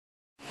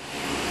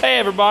Hey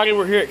everybody,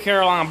 we're here at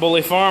Carolina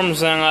Bully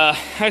Farms, and I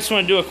just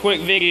want to do a quick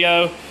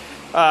video.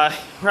 We're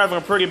having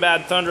a pretty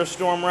bad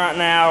thunderstorm right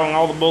now, and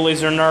all the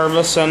bullies are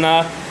nervous. And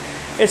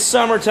it's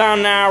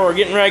summertime now. We're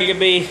getting ready to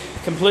be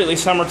completely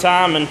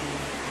summertime, and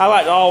I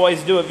like to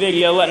always do a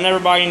video letting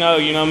everybody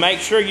know, make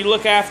sure you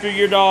look after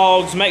your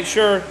dogs. Make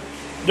sure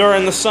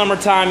during the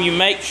summertime you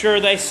make sure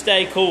they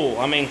stay cool.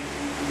 I mean,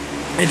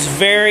 it's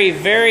very,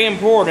 very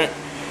important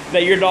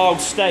that your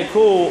dogs stay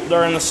cool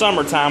during the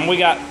summertime.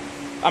 We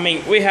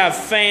have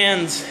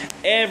fans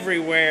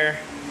everywhere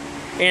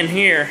in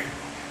here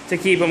to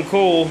keep them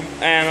cool,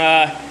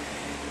 and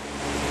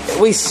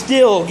we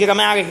still get them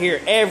out of here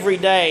every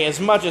day as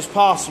much as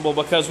possible,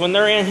 because when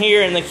they're in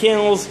here in the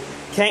kennels,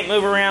 can't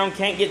move around,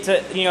 can't get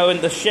to, in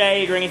the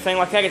shade or anything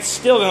like that, it's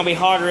still going to be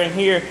hotter in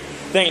here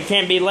than it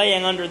can be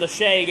laying under the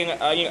shade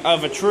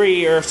of a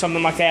tree or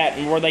something like that,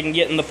 and where they can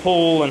get in the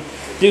pool and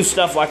do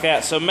stuff like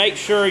that. So make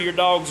sure your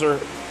dogs are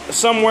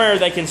somewhere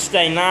they can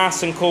stay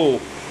nice and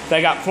cool.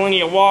 They got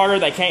plenty of water,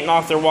 they can't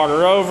knock their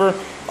water over.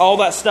 All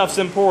that stuff's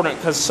important,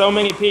 because so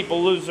many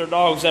people lose their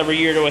dogs every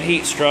year to a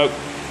heat stroke.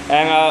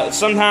 And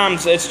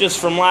sometimes it's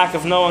just from lack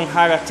of knowing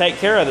how to take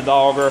care of the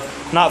dog, or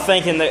not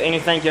thinking that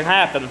anything can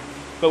happen.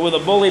 But with a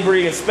bully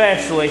breed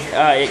especially,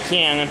 it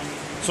can. And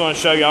just want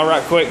to show y'all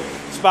right quick.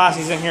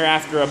 Spicy's in here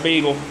after a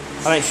beagle.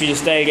 I think she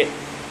just ate it.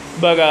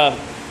 But,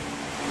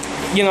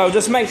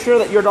 just make sure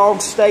that your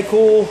dogs stay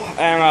cool,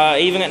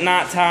 and even at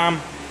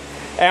nighttime.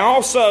 And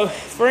also,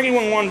 for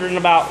anyone wondering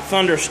about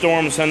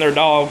thunderstorms and their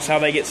dogs, how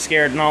they get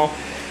scared and all,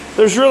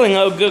 there's really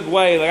no good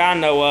way that I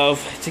know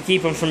of to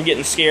keep them from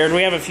getting scared.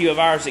 We have a few of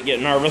ours that get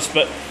nervous,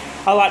 but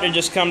I like to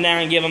just come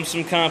down and give them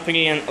some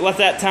company and let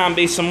that time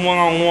be some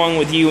one-on-one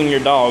with you and your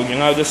dog,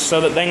 just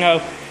so that they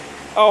know,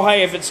 oh,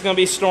 hey, if it's going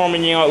to be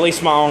storming, at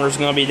least my owner's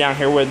going to be down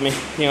here with me,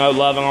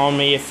 loving on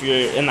me if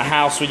you're in the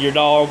house with your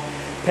dog,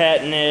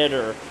 petting it,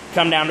 or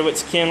come down to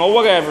its kennel,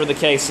 whatever the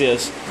case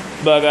is.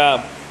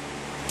 But,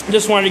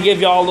 just wanted to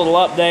give y'all a little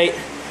update.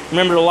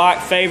 Remember to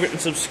like, favorite, and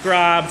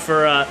subscribe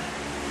for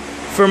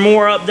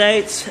more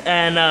updates.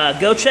 And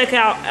go check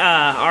out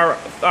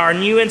our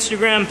new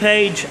Instagram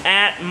page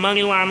at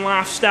Moneyline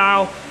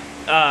Lifestyle.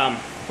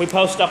 We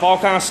post up all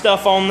kind of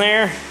stuff on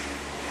there.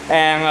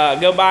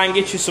 And go by and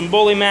get you some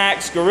Bully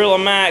Max, Gorilla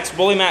Max,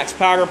 Bully Max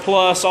Powder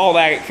Plus, all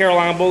that at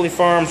Carolina Bully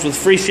Farms, with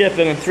free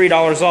shipping and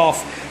 $3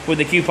 off with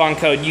the coupon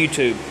code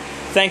YouTube.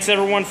 Thanks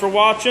everyone for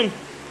watching,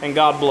 and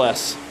God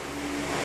bless.